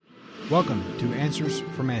Welcome to Answers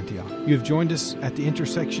from Antioch. You have joined us at the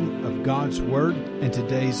intersection of God's Word and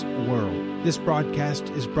today's world. This broadcast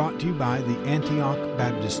is brought to you by the Antioch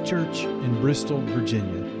Baptist Church in Bristol,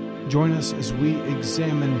 Virginia. Join us as we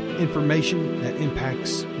examine information that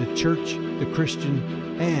impacts the church, the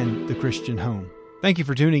Christian, and the Christian home. Thank you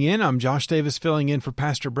for tuning in. I'm Josh Davis filling in for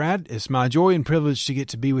Pastor Brad. It's my joy and privilege to get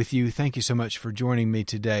to be with you. Thank you so much for joining me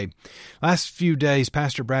today. Last few days,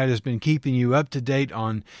 Pastor Brad has been keeping you up to date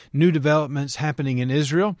on new developments happening in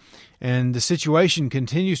Israel, and the situation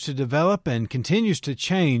continues to develop and continues to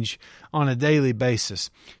change on a daily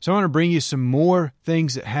basis. So I want to bring you some more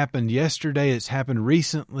things that happened yesterday, that's happened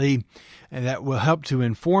recently, and that will help to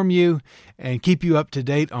inform you and keep you up to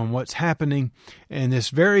date on what's happening in this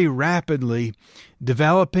very rapidly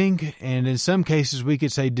developing, and in some cases we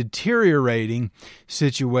could say deteriorating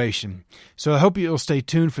situation. So I hope you'll stay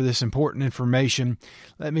tuned for this important information.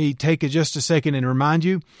 Let me take just a second and remind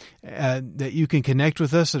you that you can connect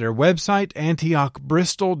with us at our website,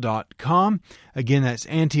 antiochbristol.com. Again, that's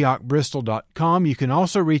antiochbristol.com. You can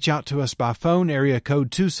also reach out to us by phone, area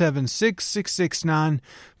code 276-669-4030,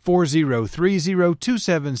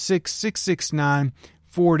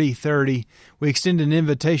 276-669-4030. We extend an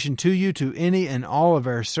invitation to you to any and all of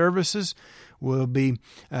our services. We'll be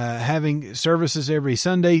having services every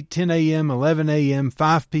Sunday, 10 a.m., 11 a.m.,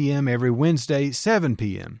 5 p.m., every Wednesday, 7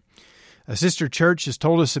 p.m. A sister church has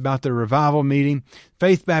told us about the revival meeting,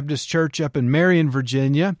 Faith Baptist Church up in Marion,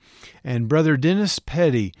 Virginia, and Brother Dennis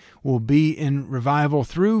Petty will be in revival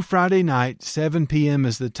through Friday night, 7 p.m.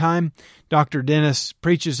 is the time. Dr. Dennis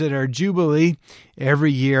preaches at our Jubilee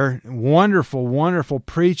every year. Wonderful, wonderful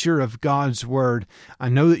preacher of God's Word. I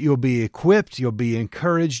know that you'll be equipped, you'll be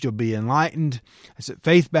encouraged, you'll be enlightened. It's at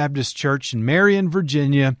Faith Baptist Church in Marion,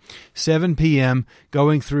 Virginia, 7 p.m.,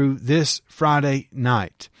 going through this Friday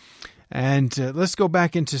night. And let's go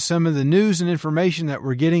back into some of the news and information that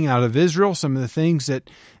we're getting out of Israel, some of the things that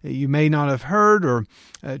you may not have heard, or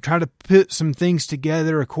try to put some things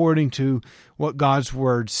together according to what God's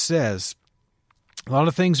Word says. A lot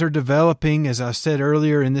of things are developing, as I said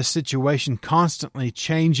earlier, in this situation, constantly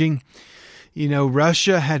changing. You know,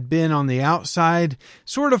 Russia had been on the outside,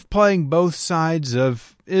 sort of playing both sides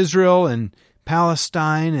of Israel and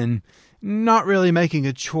Palestine, and not really making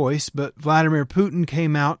a choice, but Vladimir Putin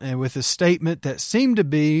came out with a statement that seemed to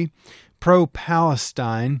be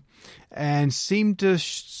pro-Palestine and seemed to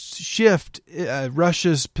shift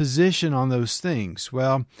Russia's position on those things.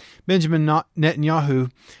 Well, Benjamin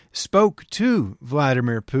Netanyahu spoke to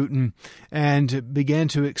Vladimir Putin and began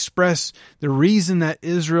to express the reason that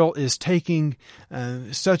Israel is taking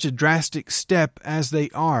such a drastic step as they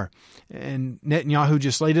are. And Netanyahu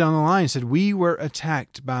just laid it on the line and said, we were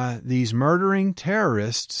attacked by these murdering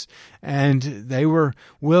terrorists, and they were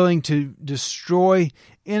willing to destroy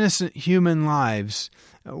innocent human lives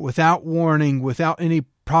without warning, without any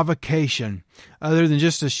provocation, other than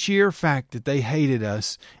just a sheer fact that they hated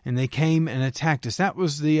us and they came and attacked us. That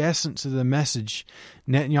was the essence of the message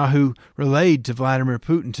Netanyahu relayed to Vladimir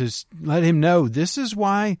Putin, to let him know this is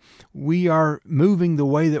why we are moving the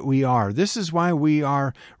way that we are. This is why we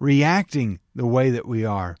are reacting the way that we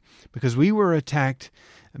are, because we were attacked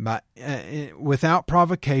by, without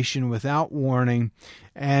provocation, without warning,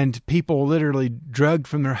 and people literally drugged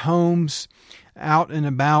from their homes, out and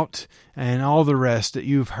about, and all the rest that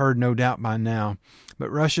you've heard no doubt by now. But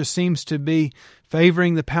Russia seems to be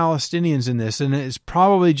favoring the Palestinians in this, and it's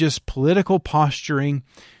probably just political posturing,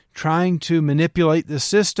 trying to manipulate the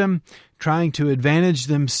system, trying to advantage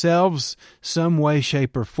themselves some way,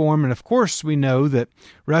 shape, or form. And of course, we know that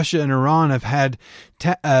Russia and Iran have had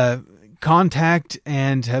contact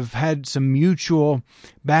and have had some mutual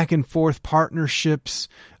back and forth partnerships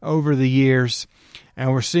over the years.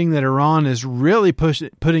 And we're seeing that Iran is really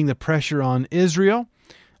putting the pressure on Israel,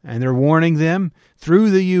 and they're warning them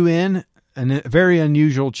through the UN, a very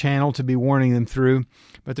unusual channel to be warning them through.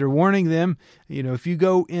 But they're warning them, you know, if you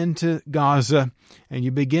go into Gaza and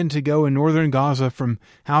you begin to go in northern Gaza from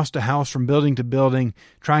house to house, from building to building,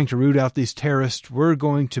 trying to root out these terrorists, we're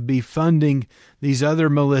going to be funding these other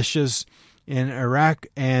militias in Iraq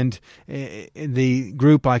and the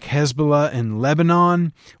group like Hezbollah in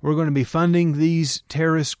Lebanon. We're going to be funding these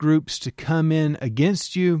terrorist groups to come in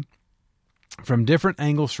against you from different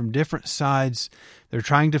angles, from different sides. They're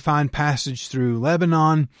trying to find passage through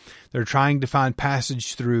Lebanon. They're trying to find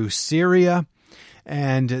passage through Syria.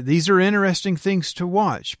 And these are interesting things to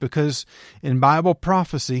watch, because in Bible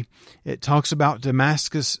prophecy, it talks about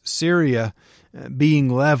Damascus, Syria, being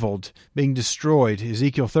leveled, being destroyed.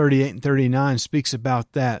 Ezekiel 38 and 39 speaks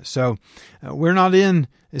about that. So we're not in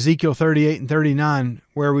Ezekiel 38 and 39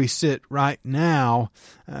 where we sit right now,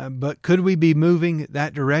 but could we be moving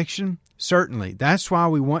that direction? Certainly. That's why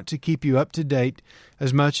we want to keep you up to date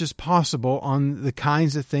as much as possible on the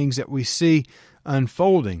kinds of things that we see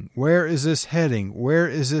unfolding. Where is this heading? Where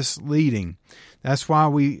is this leading? That's why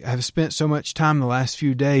we have spent so much time the last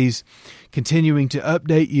few days continuing to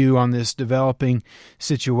update you on this developing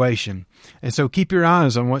situation. And so keep your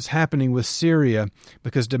eyes on what's happening with Syria,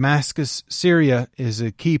 because Damascus, Syria is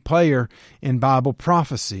a key player in Bible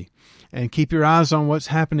prophecy. And keep your eyes on what's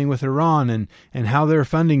happening with Iran and how they're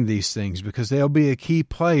funding these things, because they'll be a key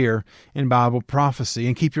player in Bible prophecy.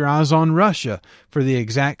 And keep your eyes on Russia for the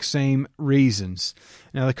exact same reasons.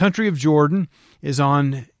 Now, the country of Jordan is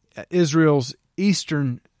on Israel's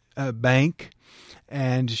eastern bank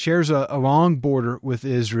and shares a long border with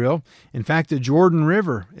Israel. In fact, the Jordan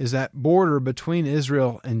River is that border between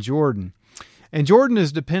Israel and Jordan. And Jordan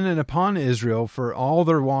is dependent upon Israel for all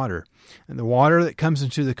their water. And the water that comes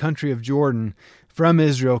into the country of Jordan from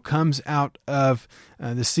Israel comes out of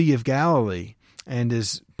the Sea of Galilee and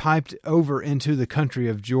is piped over into the country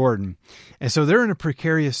of Jordan. And so they're in a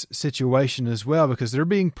precarious situation as well, because they're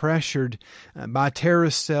being pressured by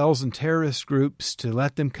terrorist cells and terrorist groups to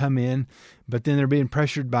let them come in, but then they're being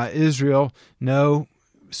pressured by Israel. No,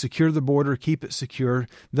 secure the border, keep it secure.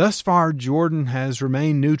 Thus far, Jordan has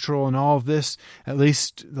remained neutral in all of this, at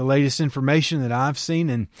least the latest information that I've seen,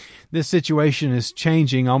 and this situation is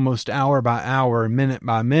changing almost hour by hour, minute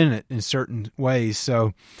by minute in certain ways.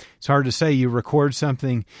 So it's hard to say you record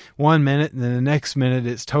something 1 minute and then the next minute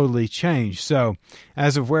it's totally changed. So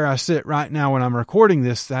as of where I sit right now when I'm recording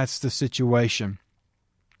this, that's the situation.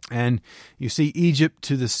 And you see Egypt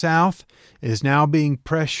to the south is now being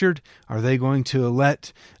pressured. Are they going to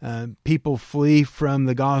let people flee from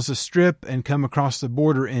the Gaza Strip and come across the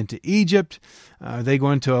border into Egypt? Are they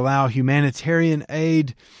going to allow humanitarian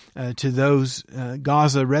aid to those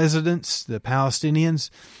Gaza residents, the Palestinians?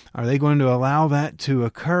 Are they going to allow that to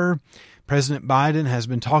occur? President Biden has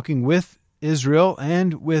been talking with Israel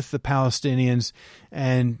and with the Palestinians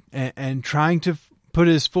and trying to put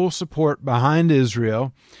his full support behind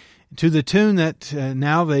Israel, to the tune that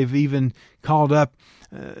now they've even called up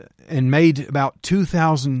and made about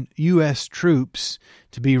 2,000 U.S. troops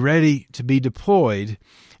to be ready to be deployed.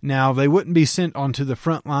 Now, they wouldn't be sent onto the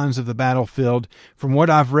front lines of the battlefield. From what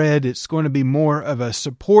I've read, it's going to be more of a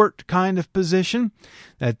support kind of position,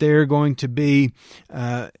 that they're going to be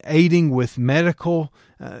aiding with medical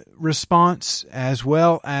response, as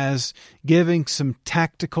well as giving some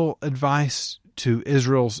tactical advice to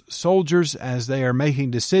Israel's soldiers as they are making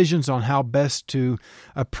decisions on how best to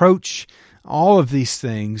approach all of these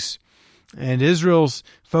things. And Israel's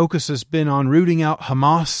focus has been on rooting out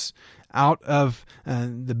Hamas out of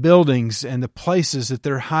the buildings and the places that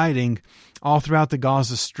they're hiding all throughout the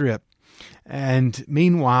Gaza Strip. And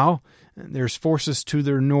meanwhile, there's forces to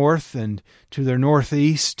their north and to their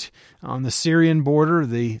northeast on the Syrian border,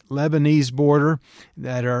 the Lebanese border,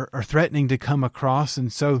 that are threatening to come across.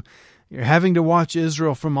 And so you're having to watch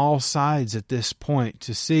Israel from all sides at this point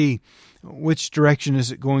to see which direction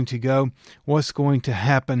is it going to go, what's going to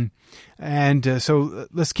happen. And so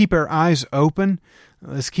let's keep our eyes open.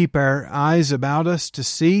 Let's keep our eyes about us to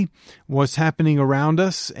see what's happening around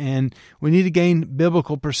us. And we need to gain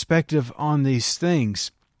biblical perspective on these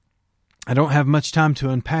things. I don't have much time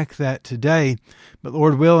to unpack that today, but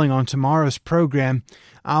Lord willing, on tomorrow's program,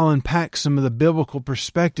 I'll unpack some of the biblical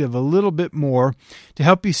perspective a little bit more to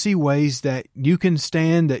help you see ways that you can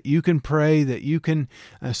stand, that you can pray, that you can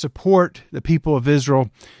support the people of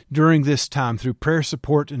Israel during this time through prayer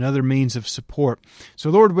support and other means of support.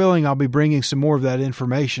 So Lord willing, I'll be bringing some more of that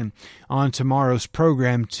information on tomorrow's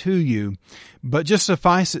program to you. But just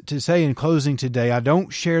suffice it to say in closing today, I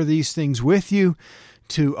don't share these things with you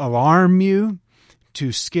to alarm you,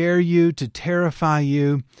 to scare you, to terrify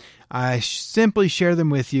you. I simply share them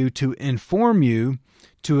with you to inform you,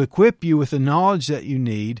 to equip you with the knowledge that you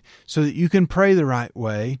need so that you can pray the right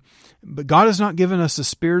way. But God has not given us a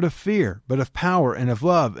spirit of fear, but of power and of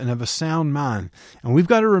love and of a sound mind. And we've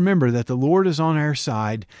got to remember that the Lord is on our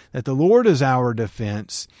side, that the Lord is our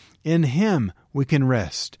defense. In Him we can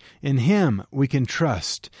rest. In Him we can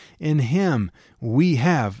trust. In Him we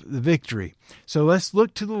have the victory. So let's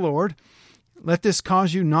look to the Lord. Let this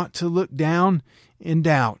cause you not to look down in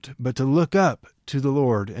doubt, but to look up to the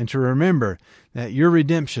Lord and to remember that your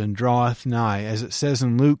redemption draweth nigh, as it says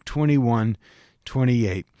in Luke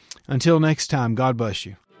 21:28. Until next time, God bless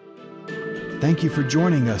you. Thank you for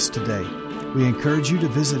joining us today. We encourage you to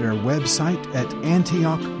visit our website at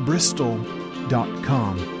antiochbristol.org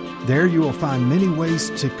www.ccc.com. There you will find many ways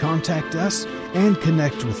to contact us and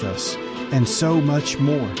connect with us, and so much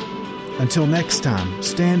more. Until next time,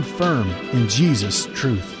 stand firm in Jesus'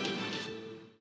 truth.